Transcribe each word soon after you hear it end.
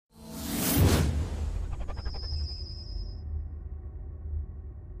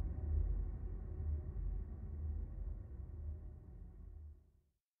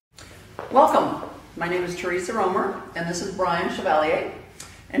Welcome. My name is Theresa Roemer, and this is Brian Chevalier.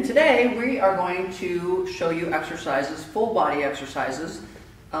 And today we are going to show you exercises, full body exercises,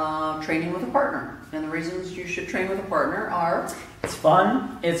 training with a partner. And the reasons you should train with a partner are? It's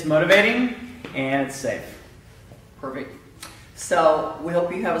fun, it's motivating, and it's safe. Perfect. So we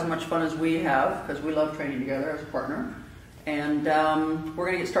hope you have as much fun as we have, because we love training together as a partner. And we're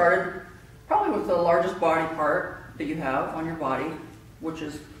going to get started probably with the largest body part that you have on your body, which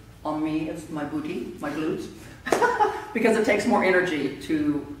is on me, it's my booty, my glutes, because it takes more energy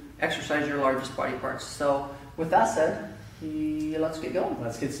to exercise your largest body parts. So with that said, let's get going.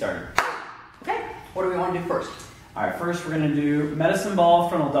 Let's get started. Okay, what do we want to do first? All right, first we're going to do medicine ball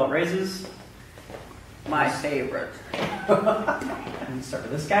frontal delt raises. My favorite. And start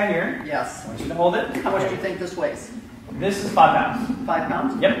with this guy here. Yes. I want you to hold it. How much do you think this weighs? This is 5 pounds. 5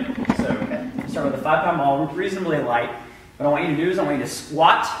 pounds? Yep. So start with a 5-pound ball, reasonably light. What I want you to do is I want you to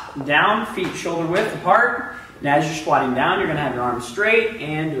squat down, feet shoulder width apart. And as you're squatting down, you're going to have your arms straight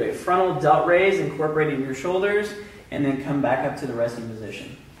and do a frontal delt raise, incorporating your shoulders, and then come back up to the resting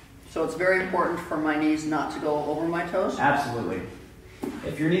position. So it's very important for my knees not to go over my toes? Absolutely.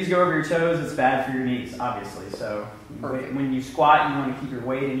 If your knees go over your toes, it's bad for your knees, obviously. So when you squat, you want to keep your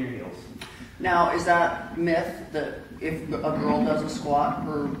weight in your heels. Now, is that myth that if a girl does a squat,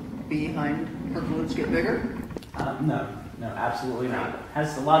 her behind her glutes get bigger? No, absolutely not. It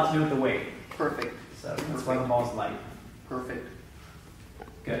has a lot to do with the weight. Perfect. So that's why the ball's light. Perfect.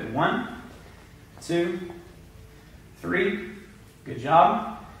 Good. 1, 2, 3. Good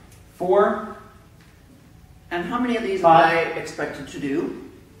job. 4. And how many of these 5, am I expected to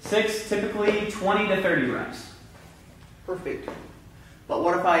do? 6, typically 20 to 30 reps. Perfect. But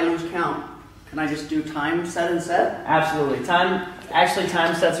what if I lose count? Can I just do time, set, and set? Absolutely. Time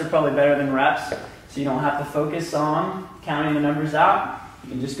sets are probably better than reps, so you don't have to focus on counting the numbers out.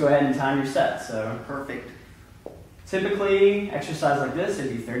 You can just go ahead and time your set. So perfect. Typically, exercise like this,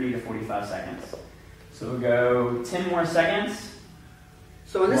 it'd be 30 to 45 seconds. So we'll go 10 more seconds.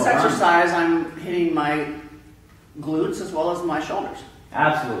 So in this exercise, I'm hitting my glutes as well as my shoulders.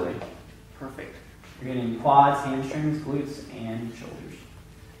 Absolutely. Perfect. You're getting quads, hamstrings, glutes, and shoulders.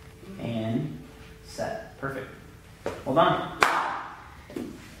 And set. Perfect. Hold on.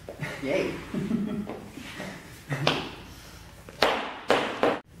 Yay.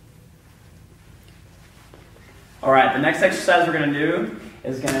 All right, the next exercise we're going to do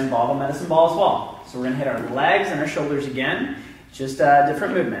is going to involve a medicine ball as well. So we're going to hit our legs and our shoulders again, just a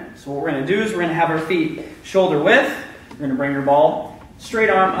different movement. So what we're going to do is we're going to have our feet shoulder width. We're going to bring your ball straight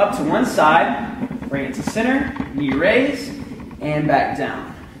arm up to one side, bring it to center, knee raise, and back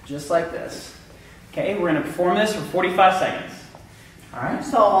down, just like this. Okay, we're going to perform this for 45 seconds. All right.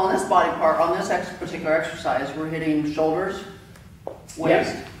 So on this body part, on this particular exercise, we're hitting shoulders,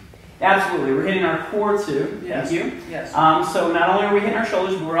 waist. Yes. Absolutely, we're hitting our core too. Yes. Thank you. Yes. So not only are we hitting our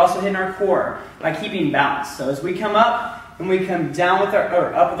shoulders, but we're also hitting our core by keeping balance. So as we come up and we come down with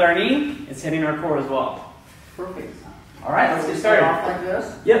our up with our knee, it's hitting our core as well. Perfect. All right, let's get started. Off like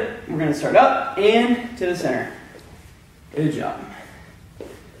this. Yep, we're going to start up and to the center. Good job.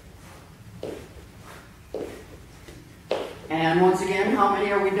 And once again, how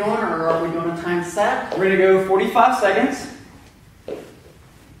many are we doing, or are we doing a time set? We're going to go 45 seconds.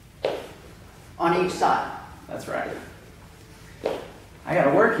 On each side. That's right. I got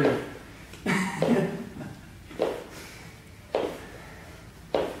to work here.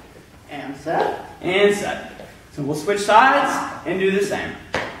 And set. And set. So we'll switch sides and do the same.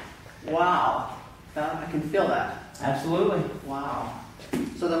 Wow. I can feel that. Absolutely. Wow.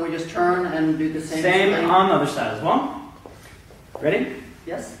 So then we just turn and do the same Same thing. on the other side as well. Ready?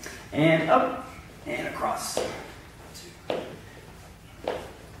 Yes. And up and across.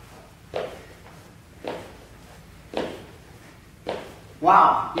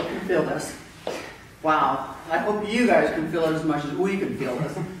 Wow, you can feel this. Wow. I hope you guys can feel it as much as we can feel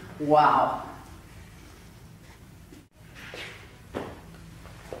this. Wow.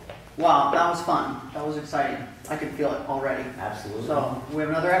 Wow, that was fun. That was exciting. I could feel it already. Absolutely. So we have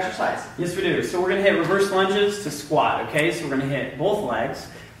another exercise. Yes, we do. So we're going to hit reverse lunges to squat, okay? So we're going to hit both legs.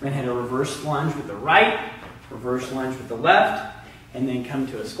 We're going to hit a reverse lunge with the right, reverse lunge with the left, and then come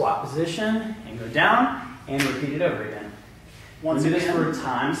to a squat position and go down and repeat it over again. Once we'll do again, this for a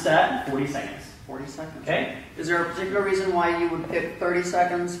time set, 40 seconds. 40 seconds. Okay? Is there a particular reason why you would pick 30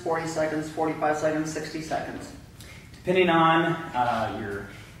 seconds, 40 seconds, 45 seconds, 60 seconds? Depending on your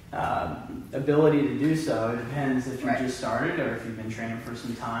ability to do so, it depends if you just started or if you've been training for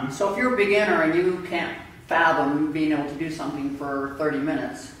some time. So if you're a beginner and you can't fathom being able to do something for 30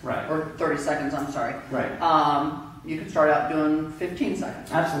 minutes, right, or 30 seconds, I'm sorry, right, You can start out doing 15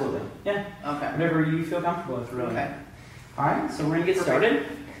 seconds. Absolutely. Yeah. Okay. Whatever you feel comfortable with, really. Okay. All right, so we're going to get started.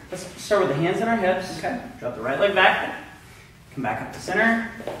 Let's start with the hands on our hips. Okay. Drop the right leg back. Come back up to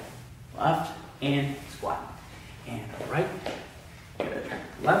center. Left and squat. And right. Good.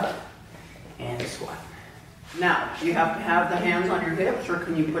 Left and squat. Now, do you have to have the hands on your hips, or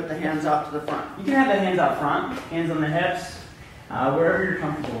can you put the hands out to the front? You can have the hands out front, hands on the hips, wherever you're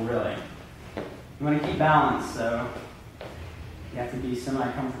comfortable, really. You want to keep balance, so you have to be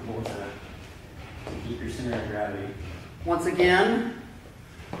semi-comfortable to keep your center of gravity. Once again,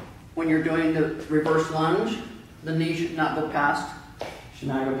 when you're doing the reverse lunge, the knee should not go past Should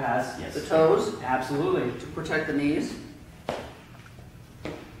not go past, yes. the toes Absolutely. to protect the knees.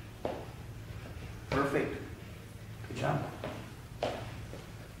 Perfect. Good job.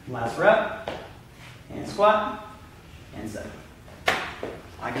 Last rep. And squat. And set.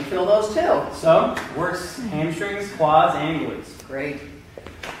 I can feel those too. So, works hamstrings, quads, and glutes. Great.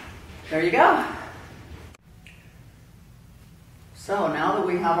 There you go. So now that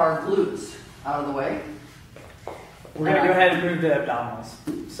we have our glutes out of the way, We're going to go ahead and move to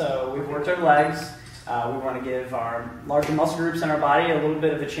abdominals. So, we've worked our legs. We want to give our larger muscle groups in our body a little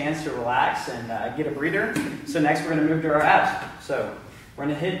bit of a chance to relax and get a breather. So next we're going to move to our abs. So we're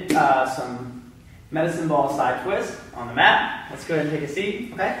going to hit some medicine ball side twist on the mat. Let's go ahead and take a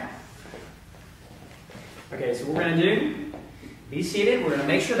seat. okay? Okay, so what we're going to do, be seated. We're going to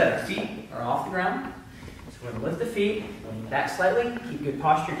make sure that our feet are off the ground. So we're going to lift the feet, lean back slightly, keep good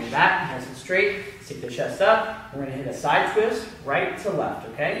posture in your back, nice and straight. Stick the chest up. We're going to hit a side twist, right to left,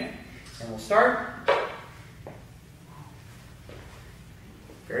 okay? And we'll start.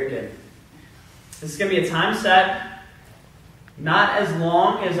 Very good. This is going to be a time set, not as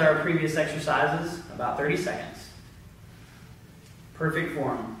long as our previous exercises, about 30 seconds. Perfect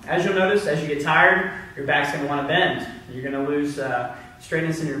form. As you'll notice, as you get tired, your back's going to want to bend. You're going to lose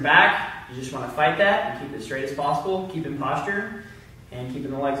straightness in your back. You just want to fight that and keep it straight as possible. Keep in posture and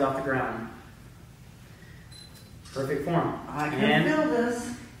keeping the legs off the ground. Perfect form. I can feel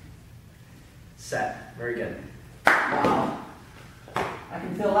this. Set. Very good. Wow. I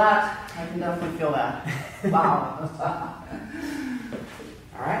can feel that. I can definitely feel that. Wow.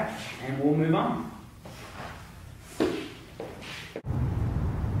 All right, and we'll move on.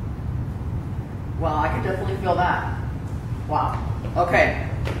 Wow, I can definitely feel that. Wow. Okay.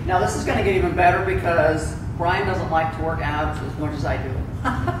 Now this is going to get even better because Brian doesn't like to work abs as much as I do.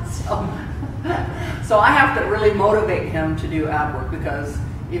 So I have to really motivate him to do ab work because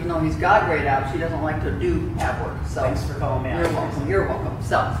even though he's got great abs, he doesn't like to do ab work. So Thanks for calling me out. You're welcome. You're welcome.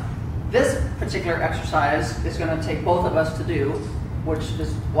 So this particular exercise is going to take both of us to do, which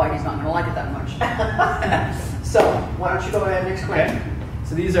is why he's not going to like it that much. So why don't you go ahead and explain? Okay.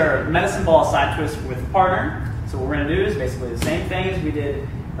 So these are medicine ball side twists with a partner. So what we're going to do is basically the same thing as we did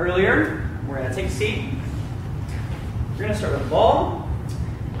earlier. We're going to take a seat. We're going to start with the ball.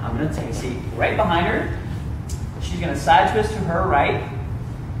 I'm going to take a seat right behind her. She's going to side twist to her right.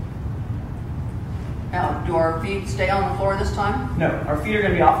 Now, do our feet stay on the floor this time? No, our feet are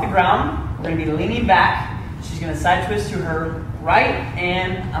going to be off the ground. We're going to be leaning back. She's going to side twist to her right,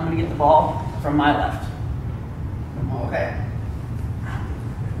 and I'm going to get the ball from my left. Okay.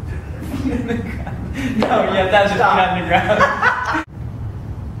 No, yeah, that's just not in the ground.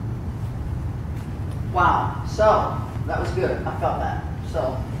 Wow, so that was good. I felt that.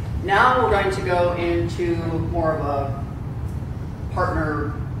 So now we're going to go into more of a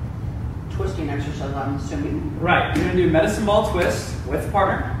partner twisting exercise, I'm assuming. Right, you're going to do medicine ball twist with a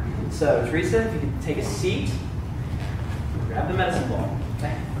partner. So Theresa, if you can take a seat, grab the medicine ball.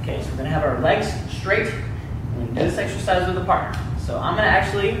 Okay, so we're going to have our legs straight and do this exercise with a partner. So I'm going to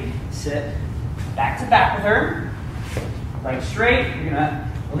actually sit back to back with her, legs straight. You're going to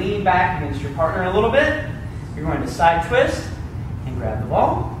lean back against your partner a little bit. You're going to side twist and grab the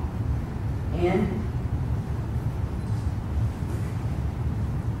ball. And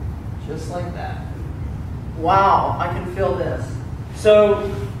just like that. Wow, I can feel this. So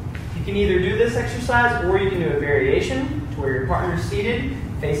you can either do this exercise or you can do a variation to where your partner's seated,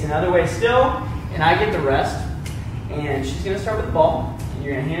 facing the other way still, and I get the rest. And she's going to start with the ball, and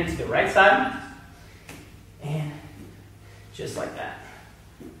you're going to hand it to the right side, and just like that.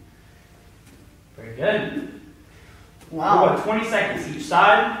 Very good. Wow. We'll go 20 seconds each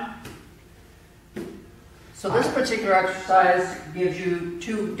side. So this particular exercise gives you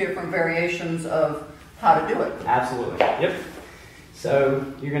two different variations of how to do it. Absolutely. Yep. So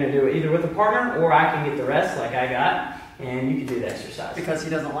you're going to do it either with a partner, or I can get the rest like I got, and you can do the exercise. Because he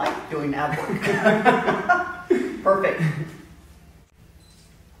doesn't like doing ab Perfect.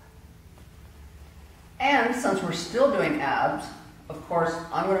 And since we're still doing abs. Of course,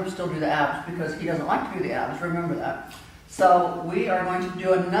 I'm going to still do the abs because he doesn't like to do the abs, remember that. So we are going to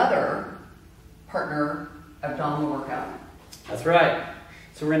do another partner abdominal workout. That's right.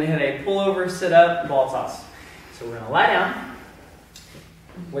 So we're going to hit a pullover, sit up, ball toss. So we're going to lie down.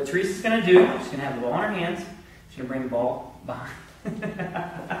 What Teresa's going to do, she's going to have the ball in her hands. She's going to bring the ball behind.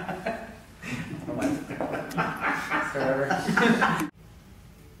 Start over.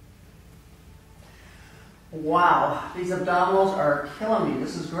 Wow, these abdominals are killing me.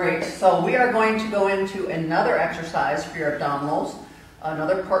 This is great. So we are going to go into another exercise for your abdominals,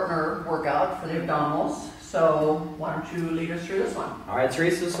 another partner workout for the abdominals. So why don't you lead us through this one? All right,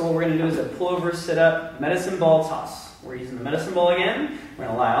 Teresa, so what we're going to do is a pullover, sit up, medicine ball toss. We're using the medicine ball again. We're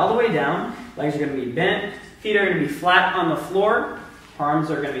going to lie all the way down. Legs are going to be bent. Feet are going to be flat on the floor. Arms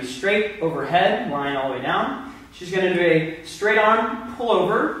are going to be straight overhead, lying all the way down. She's going to do a straight arm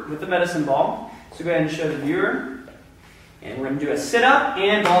pullover with the medicine ball. So go ahead and show the viewer. And we're going to do a sit up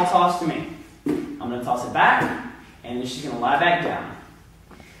and ball toss to me. I'm going to toss it back, and then she's going to lie back down.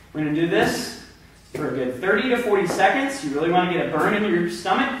 We're going to do this for a good 30 to 40 seconds. You really want to get a burn in your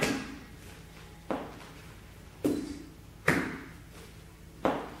stomach.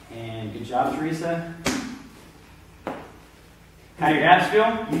 And good job, Teresa. How do your abs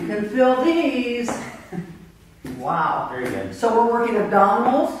feel? You can feel these. Wow. Very good. So we're working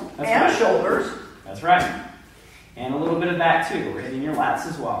abdominals and shoulders. That's right. And a little bit of back too. We're hitting your lats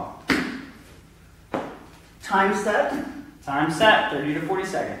as well. Time set. Time set, 30 to 40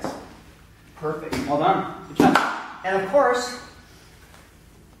 seconds. Perfect. Well done. Good job. And of course,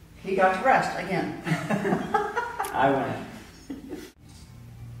 he got to rest again. I win.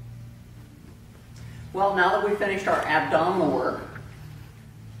 Well, now that we finished our abdominal work,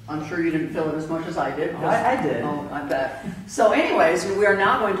 I'm sure you didn't feel it as much as I did. Oh, I did. Oh, I bet. So anyways, we are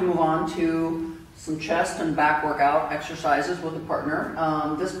now going to move on to some chest and back workout exercises with a partner.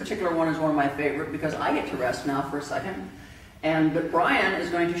 This particular one is one of my favorite because I get to rest now for a second. But Brian is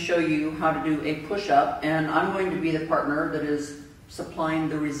going to show you how to do a push-up, and I'm going to be the partner that is supplying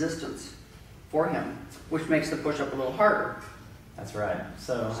the resistance for him, which makes the push-up a little harder. That's right.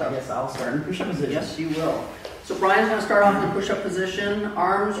 So I guess I'll start in push-up position. Yes, you will. So Brian's going to start off in the push-up position.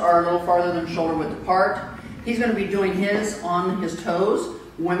 Arms are a little farther than shoulder width apart. He's going to be doing his on his toes.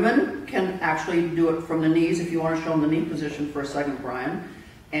 Women can actually do it from the knees if you want to show them the knee position for a second, Brian,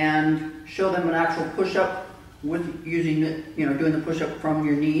 and show them an actual push-up with using it, doing the push-up from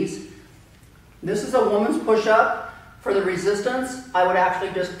your knees. This is a woman's push-up. For the resistance, I would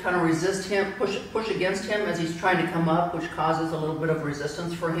actually just kind of resist him, push against him as he's trying to come up, which causes a little bit of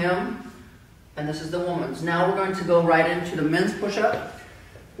resistance for him. And this is the woman's. Now we're going to go right into the men's push-up,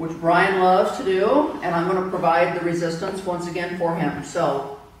 which Brian loves to do, and I'm going to provide the resistance once again for him.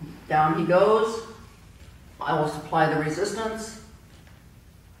 So down he goes. I will supply the resistance,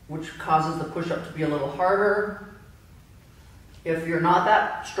 which causes the push-up to be a little harder. If you're not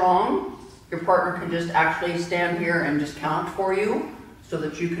that strong, your partner can just actually stand here and just count for you so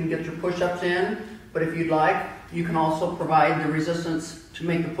that you can get your push-ups in. But if you'd like, you can also provide the resistance to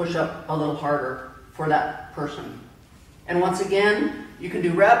make the push-up a little harder for that person. And once again, you can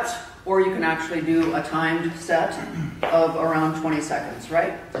do reps, or you can actually do a timed set of around 20 seconds,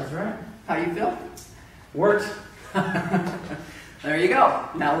 right? That's right. How do you feel? Worked. There you go.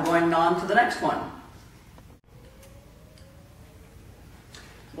 Now we're going on to the next one.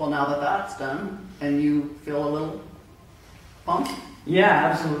 Well, now that that's done, and you feel a little pumped? Yeah,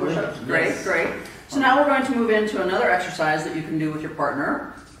 absolutely. Push-ups, great, great. So now we're going to move into another exercise that you can do with your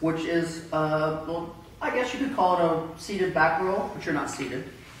partner, which is, well, I guess you could call it a seated back row, but you're not seated.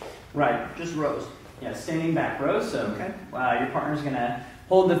 Right. Just rows. Yeah, standing back row. So Okay. Your partner's going to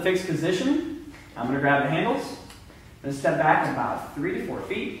hold the fixed position. I'm going to grab the handles. I'm going to step back about 3 to 4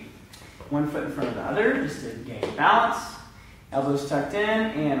 feet. 1 foot in front of the other, just to gain balance. Elbows tucked in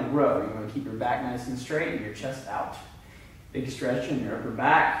and row. You want to keep your back nice and straight and your chest out. Big stretch in your upper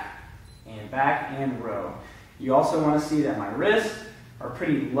back and row. You also want to see that my wrists are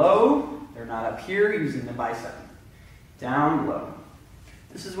pretty low. They're not up here using the bicep. Down low.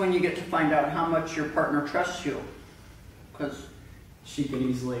 This is when you get to find out how much your partner trusts you, because she could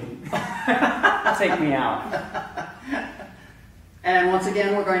easily take me out. And once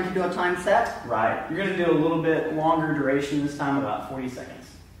again, we're going to do a time set. Right. You're going to do a little bit longer duration this time, about 40 seconds.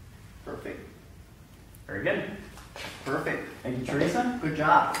 Perfect. Very good. Perfect. Thank you, Teresa. Good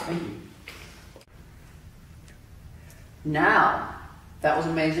job. Thank you. Now, that was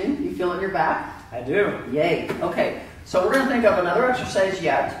amazing. You feel it in your back? I do. Yay. Okay, so we're going to think of another exercise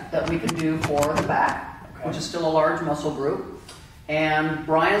yet that we can do for the back, which is still a large muscle group. And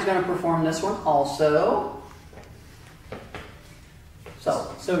Brian is going to perform this one also.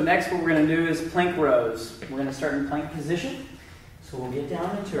 So next what we're going to do is plank rows. We're going to start in plank position. So we'll get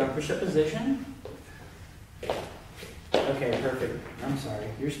down into our push-up position. Okay, perfect. I'm sorry,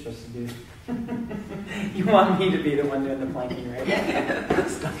 you're supposed to do. You want me to be the one doing the planking, right? Yeah.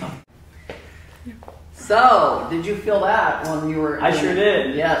 Stop. So, did you feel that when you were? I sure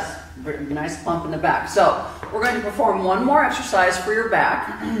did. Yes, nice pump in the back. So, we're going to perform one more exercise for your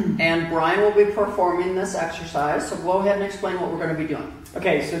back, and Brian will be performing this exercise. So, go ahead and explain what we're going to be doing.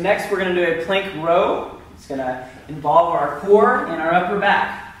 Okay, so next we're going to do a plank row. It's going to involve our core and our upper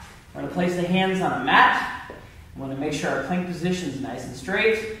back. We're going to place the hands on a mat. We want to make sure our plank position is nice and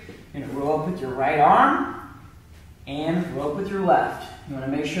straight. You're going to roll up with your right arm and roll up with your left. You want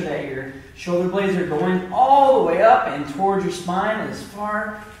to make sure that your shoulder blades are going all the way up and towards your spine as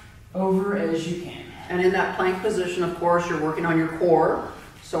far over as you can. And in that plank position, of course, you're working on your core.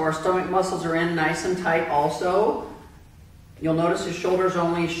 So our stomach muscles are in nice and tight also. You'll notice his shoulders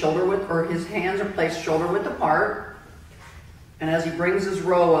only shoulder width, or his hands are placed shoulder width apart. And as he brings his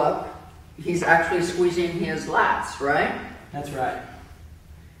row up, he's actually squeezing his lats, right? That's right.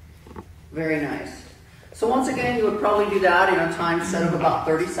 Very nice. So once again, you would probably do that in a time set of about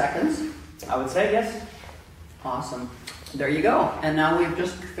 30 seconds. I would say yes. Awesome. There you go. And now we've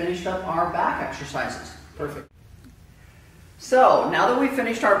just finished up our back exercises. Perfect. So now that we've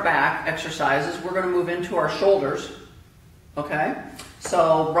finished our back exercises, we're going to move into our shoulders. Okay?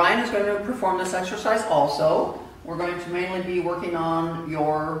 So Brian is going to perform this exercise also. We're going to mainly be working on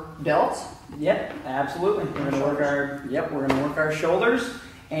your delts. Yep, absolutely. We're going to work our shoulders.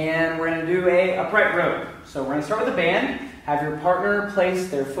 And we're going to do a upright row. So we're going to start with a band. Have your partner place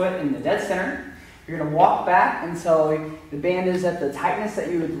their foot in the dead center. You're going to walk back until the band is at the tightness that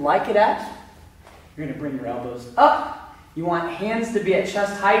you would like it at. You're going to bring your elbows up. You want hands to be at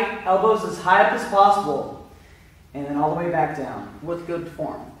chest height, elbows as high up as possible. And then all the way back down. With good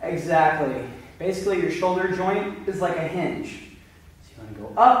form. Exactly. Basically, your shoulder joint is like a hinge. So you want to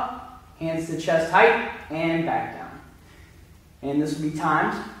go up, hands to chest height, and back down. And this will be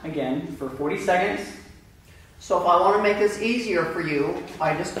timed, again, for 40 seconds. So if I want to make this easier for you,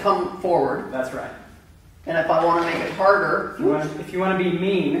 I just come forward. That's right. And if I want to make it harder, if you want to be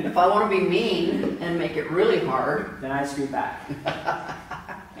mean, if I want to be mean and make it really hard, then I scoot back.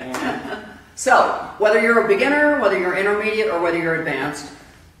 So, whether you're a beginner, whether you're intermediate, or whether you're advanced,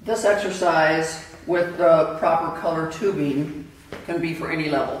 this exercise with the proper color tubing can be for any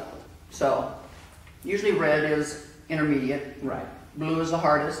level. So, usually red is intermediate. Right. Blue is the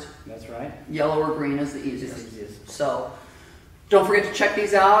hardest. That's right. Yellow or green is the easiest. So, don't forget to check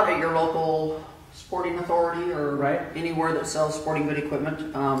these out at your local sporting authority or anywhere that sells sporting good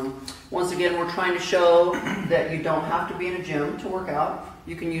equipment. Once again, we're trying to show that you don't have to be in a gym to work out.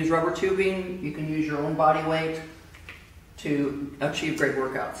 You can use rubber tubing. You can use your own body weight to achieve great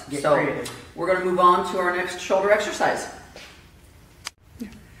workouts. Get creative. We're going to move on to our next shoulder exercise.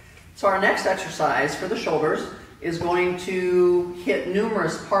 So our next exercise for the shoulders is going to hit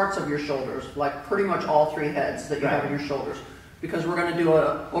numerous parts of your shoulders, like pretty much all three heads that you have in your shoulders. Because we're going to do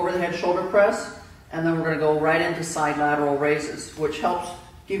a over-the-head shoulder press, and then we're going to go right into side lateral raises, which helps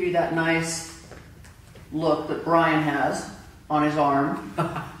give you that nice look that Brian has on his arm.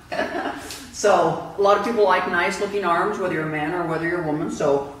 So a lot of people like nice looking arms, whether you're a man or whether you're a woman.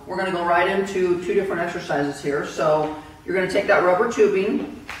 So we're going to go right into two different exercises here. So you're going to take that rubber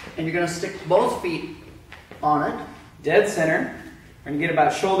tubing and you're going to stick both feet on it. Dead center. We're going to get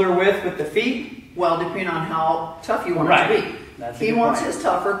about shoulder width with the feet. Well, depending on how tough you want it to be. He wants his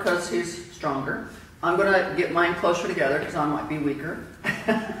tougher because he's stronger. I'm going to get mine closer together because I might be weaker.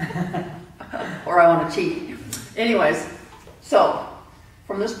 Or I want to cheat. Anyways, so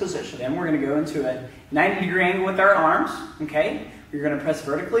from this position. Then we're going to go into a 90-degree angle with our arms. Okay? You're going to press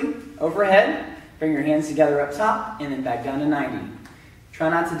vertically overhead. Bring your hands together up top and then back down to 90. Try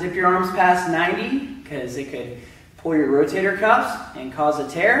not to dip your arms past 90 because it could pull your rotator cuffs and cause a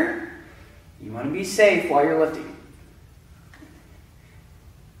tear. You want to be safe while you're lifting.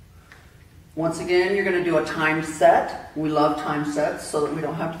 Once again, you're going to do a time set. We love time sets so that we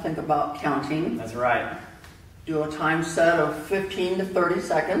don't have to think about counting. That's right. Do a time set of 15 to 30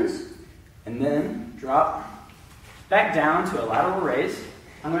 seconds. And then drop back down to a lateral raise.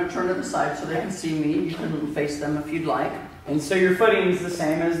 I'm going to turn to the side so they can see me. You can face them if you'd like. And so your footing is the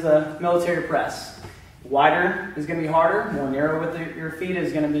same as the military press. Wider is going to be harder. More narrow with your feet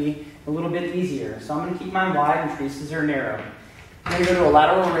is going to be a little bit easier. So I'm going to keep mine wide and creases are narrow. I'm going to go to a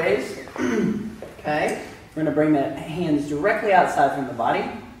lateral raise. Okay. We're going to bring the hands directly outside from the body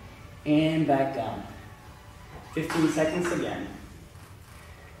and back down. 15 seconds again.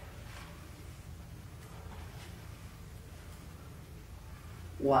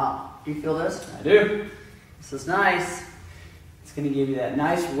 Wow. Do you feel this? I do. This is nice. It's going to give you that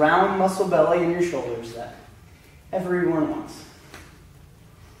nice round muscle belly in your shoulders that everyone wants.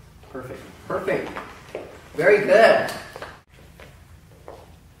 Perfect. Perfect. Very good.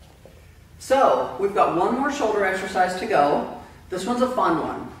 So, we've got one more shoulder exercise to go. This one's a fun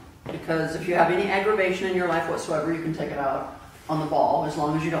one because if you have any aggravation in your life whatsoever, you can take it out on the ball as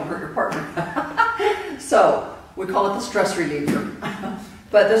long as you don't hurt your partner. So, we call it the stress reliever.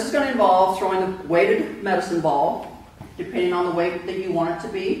 But this is going to involve throwing a weighted medicine ball, depending on the weight that you want it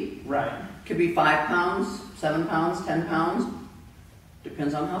to be. Right. It could be 5 pounds, 7 pounds, 10 pounds.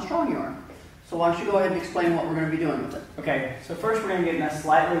 Depends on how strong you are. So why don't you go ahead and explain what we're going to be doing with it. Okay, so first we're going to get in a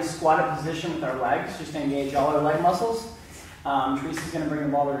slightly squatted position with our legs, just to engage all our leg muscles. Teresa's going to bring the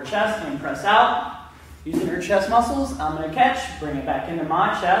ball to her chest and press out. Using her chest muscles, I'm going to catch, bring it back into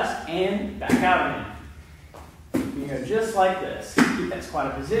my chest, and back out again. You go just like this. Keep that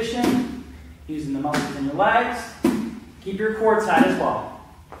squatted position, using the muscles in your legs. Keep your core tight as well.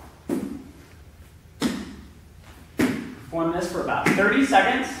 Perform this for about 30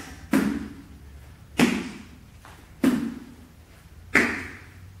 seconds.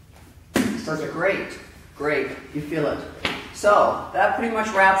 Those are great. Great. You feel it. So that pretty much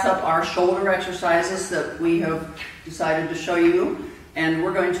wraps up our shoulder exercises that we have decided to show you. And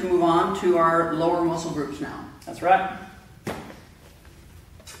we're going to move on to our lower muscle groups now. That's right.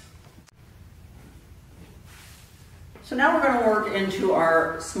 So now we're going to work into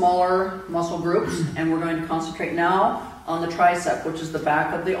our smaller muscle groups, and we're going to concentrate now on the tricep, which is the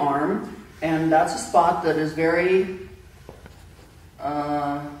back of the arm. And that's a spot that is very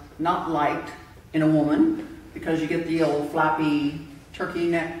not liked in a woman because you get the old flappy turkey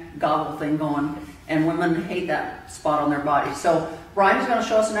neck gobble thing going, and women hate that spot on their body. So Brian's going to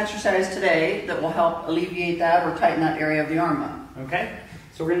show us an exercise today that will help alleviate that or tighten that area of the arm up. Okay,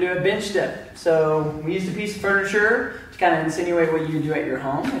 so we're going to do a bench dip. So we used a piece of furniture to kind of insinuate what you would do at your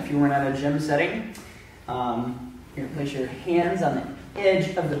home if you weren't at a gym setting. You're going to place your hands on the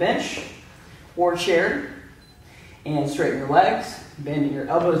edge of the bench or chair and straighten your legs. Bend your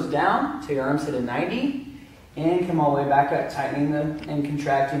elbows down till your arms hit a 90 and come all the way back up, tightening and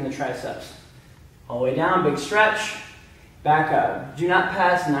contracting the triceps. All the way down, big stretch, back up. Do not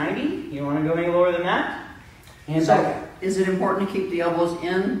pass 90. You don't want to go any lower than that. And So, back up. is it important to keep the elbows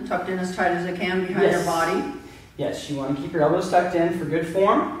in, tucked in as tight as they can behind Yes. your body? Yes, you want to keep your elbows tucked in for good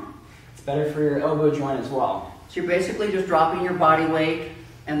form. It's better for your elbow joint as well. So you're basically just dropping your body weight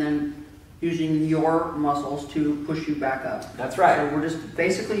and then using your muscles to push you back up. That's right. So we're just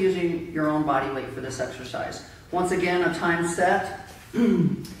basically using your own body weight for this exercise. Once again, a time set.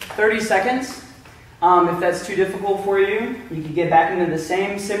 30 seconds. If that's too difficult for you, you can get back into the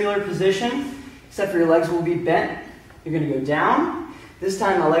same similar position, except for your legs will be bent. You're going to go down. This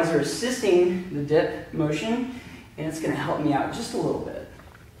time my legs are assisting the dip motion, and it's going to help me out just a little bit.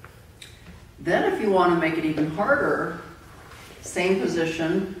 Then if you want to make it even harder, same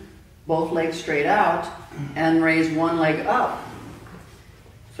position, both legs straight out, and raise one leg up.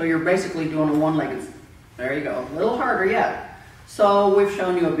 So you're basically doing a one-legged, there you go, a little harder yet. So we've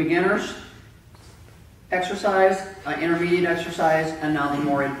shown you a beginner's exercise, an intermediate exercise, and now the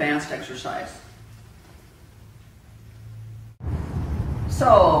more advanced exercise.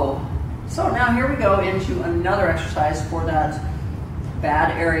 So now here we go into another exercise for that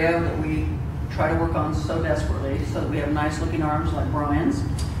bad area that we try to work on so desperately so that we have nice looking arms like Brian's.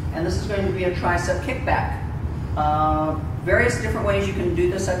 And this is going to be a tricep kickback. Various different ways you can do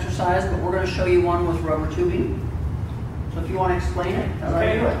this exercise, but we're going to show you one with rubber tubing. So if you want to explain it, how do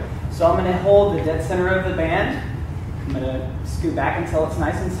I do it? So I'm going to hold the dead center of the band. I'm going to scoot back until it's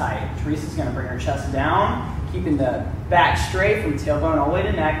nice and tight. Teresa's going to bring her chest down, keeping the back straight from tailbone all the way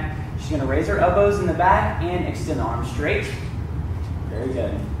to neck. She's going to raise her elbows in the back and extend the arms straight. Very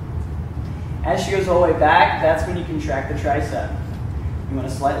good. As she goes all the way back, that's when you contract the tricep. You want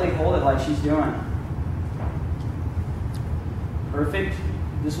to slightly hold it like she's doing. Perfect.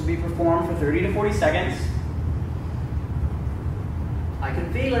 This will be performed for 30 to 40 seconds. I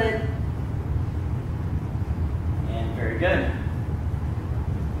can feel it. And very good.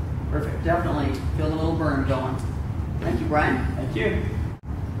 Perfect. Definitely feel the little burn going. Thank you, Brian. Thank you.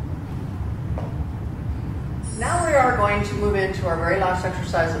 Now we are going to move into our very last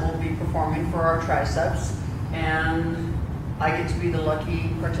exercise that we'll be performing for our triceps. And I get to be the lucky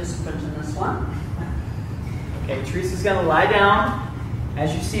participant in this one. Okay, Teresa's going to lie down.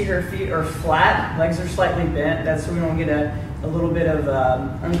 As you see, her feet are flat, legs are slightly bent. That's so we don't get a little bit of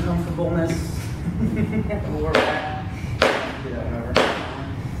uncomfortableness.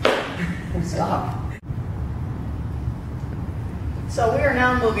 Stop. So we are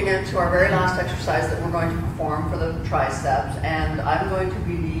now moving into our very last exercise that we're going to perform for the triceps, and I'm going to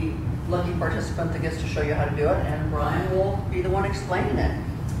be the lucky participant that gets to show you how to do it, and Brian will be the one explaining it.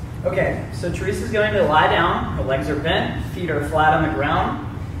 Okay, so Theresa's going to lie down. Her legs are bent, feet are flat on the ground.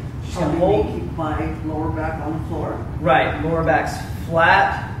 She's going to hold. Keep my lower back on the floor. Right, lower back's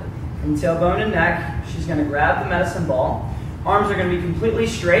flat from tailbone to neck. She's going to grab the medicine ball. Arms are going to be completely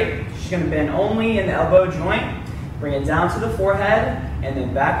straight. She's going to bend only in the elbow joint. Bring it down to the forehead, and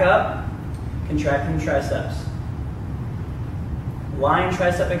then back up, contracting the triceps. Lying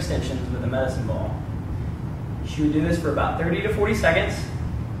tricep extensions with a medicine ball. She would do this for about 30 to 40 seconds.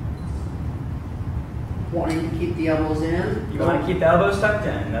 Wanting to keep the elbows in. You want to keep the elbows tucked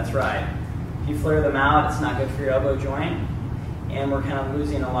in, that's right. If you flare them out, it's not good for your elbow joint, and we're kind of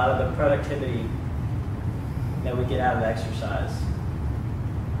losing a lot of the productivity that we get out of the exercise.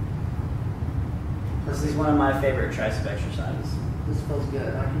 This is one of my favorite tricep exercises. This feels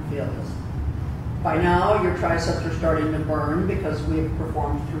good. I can feel this. By now, your triceps are starting to burn because we've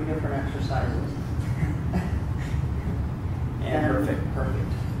performed 3 different exercises. And perfect. Perfect.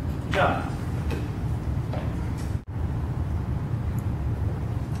 Good job.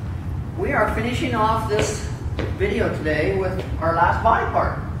 We are finishing off this video today with our last body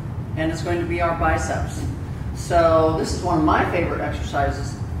part, and it's going to be our biceps. So this is one of my favorite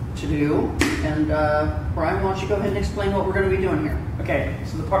exercises to do, and Brian, why don't you go ahead and explain what we're going to be doing here. Okay,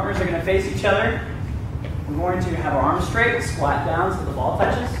 so the partners are going to face each other. We're going to have our arms straight, squat down so the ball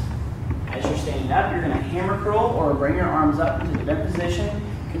touches. As you're standing up, you're going to hammer curl or bring your arms up into the bent position,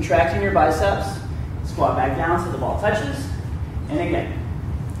 contracting your biceps. Squat back down so the ball touches, and again.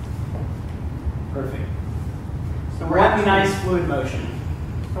 Perfect. So One nice fluid motion.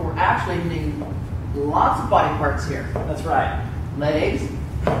 So we're actually needing lots of body parts here. That's right. Legs,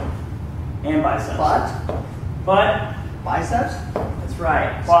 And biceps. butt, biceps. That's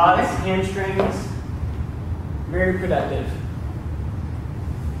right. Quads, hamstrings. Very productive.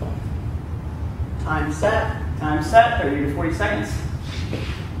 Time set. Time set, 30 to 40 seconds.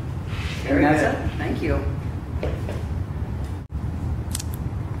 Very And good. that's it. Thank you.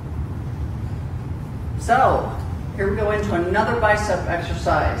 So, here we go into another bicep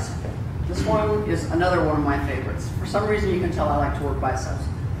exercise. This one is another one of my favorites. For some reason, you can tell I like to work biceps.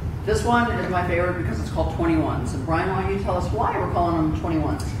 This one is my favorite because it's called 21s. And Brian, why don't you tell us why we're calling them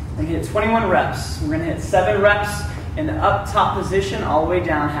 21s? We're going to hit 21 reps. We're going to hit 7 reps in the up top position all the way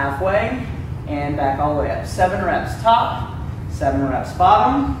down halfway and back all the way up. 7 reps top, 7 reps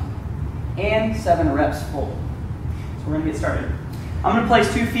bottom, and 7 reps full. So we're going to get started. I'm going to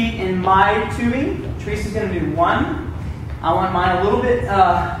place 2 feet in my tubing. Theresa's going to do 1. I want mine a little bit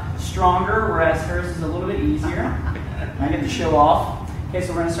stronger, whereas hers is a little bit easier. I get to show off. Okay,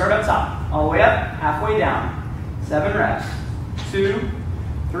 so we're going to start up top, all the way up, halfway down. 7 reps. 2,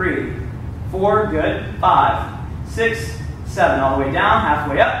 3, 4, good. 5, 6, 7, all the way down,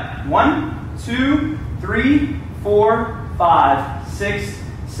 halfway up. 1, 2, 3, 4, 5, 6,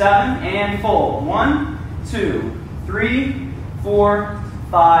 7, and full. 1, 2, 3, 4,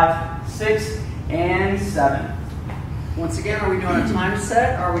 5, 6, and 7. Once again, are we doing a time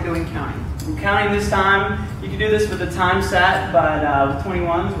set or are we doing counting? I'm counting this time. You can do this with a time set, but with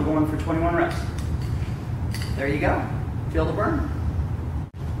 21s, we're going for 21 reps. There you go. Feel the burn.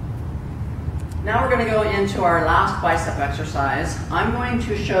 Now we're going to go into our last bicep exercise. I'm going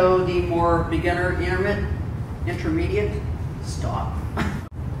to show the more beginner, intermediate, stop.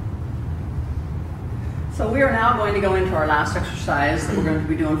 So we are now going to go into our last exercise that we're going to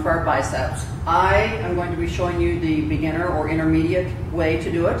be doing for our biceps. I am going to be showing you the beginner or intermediate way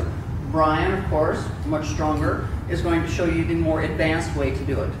to do it. Brian, of course, much stronger, is going to show you the more advanced way to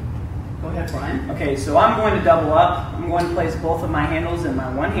do it. Go ahead, Brian. Okay, so I'm going to double up. I'm going to place both of my handles in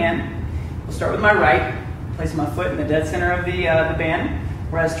my one hand. We'll start with my right, place my foot in the dead center of the band,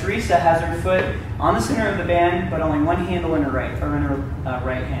 whereas Theresa has her foot on the center of the band, but only one handle in her right, or in her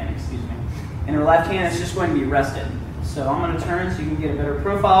right hand, excuse me. And her left hand is just going to be rested. So I'm going to turn so you can get a better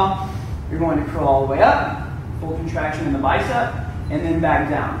profile. You're going to curl all the way up, full contraction in the bicep, and then back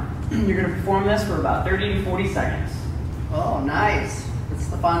down. You're going to perform this for about 30 to 40 seconds. Oh, nice. It's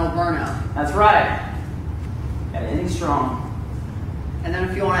the final burnout. That's right. Got anything strong. And then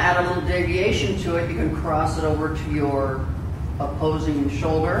if you want to add a little deviation to it, you can cross it over to your opposing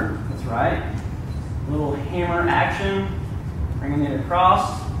shoulder. That's right. A little hammer action, bringing it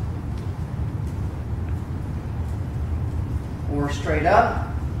across. Or straight up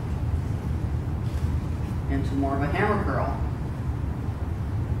into more of a hammer curl.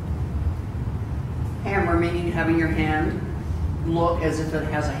 Hammer meaning having your hand look as if it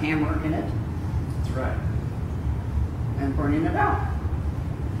has a hammer in it. That's right. and burning it out.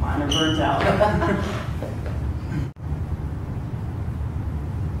 Mine are burnt out.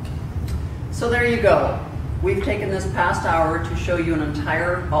 So there you go. We've taken this past hour to show you an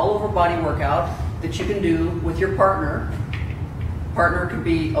entire all-over body workout that you can do with your partner. Partner could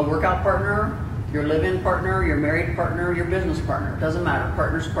be a workout partner, your live-in partner, your married partner, your business partner. Doesn't matter.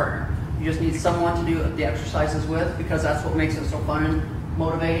 Partner's partner. You just need someone to do the exercises with, because that's what makes it so fun and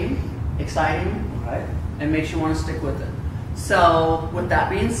motivating, exciting, Right. and makes you want to stick with it. So with that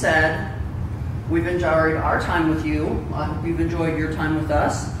being said, we've enjoyed our time with you. I hope you've enjoyed your time with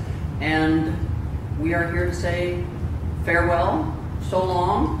us. And we are here to say farewell, so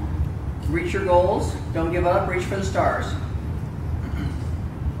long, reach your goals, don't give up, reach for the stars.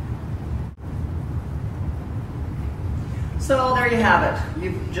 So there you have it.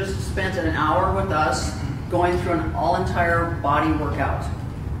 You've just spent an hour with us going through an entire body workout.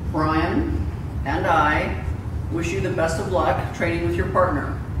 Brian and I wish you the best of luck training with your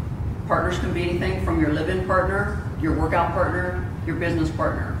partner. Partners can be anything from your live-in partner, your workout partner, your business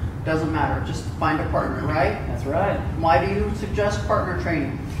partner. Doesn't matter, just find a partner, right? That's right. Why do you suggest partner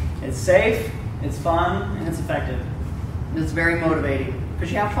training? It's safe, it's fun, and it's effective. It's very motivating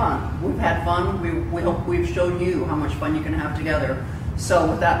because you have fun. We've had fun. We hope we've shown you how much fun you can have together. So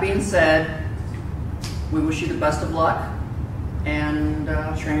with that being said, we wish you the best of luck and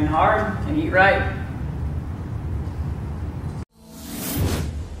Train hard and eat right.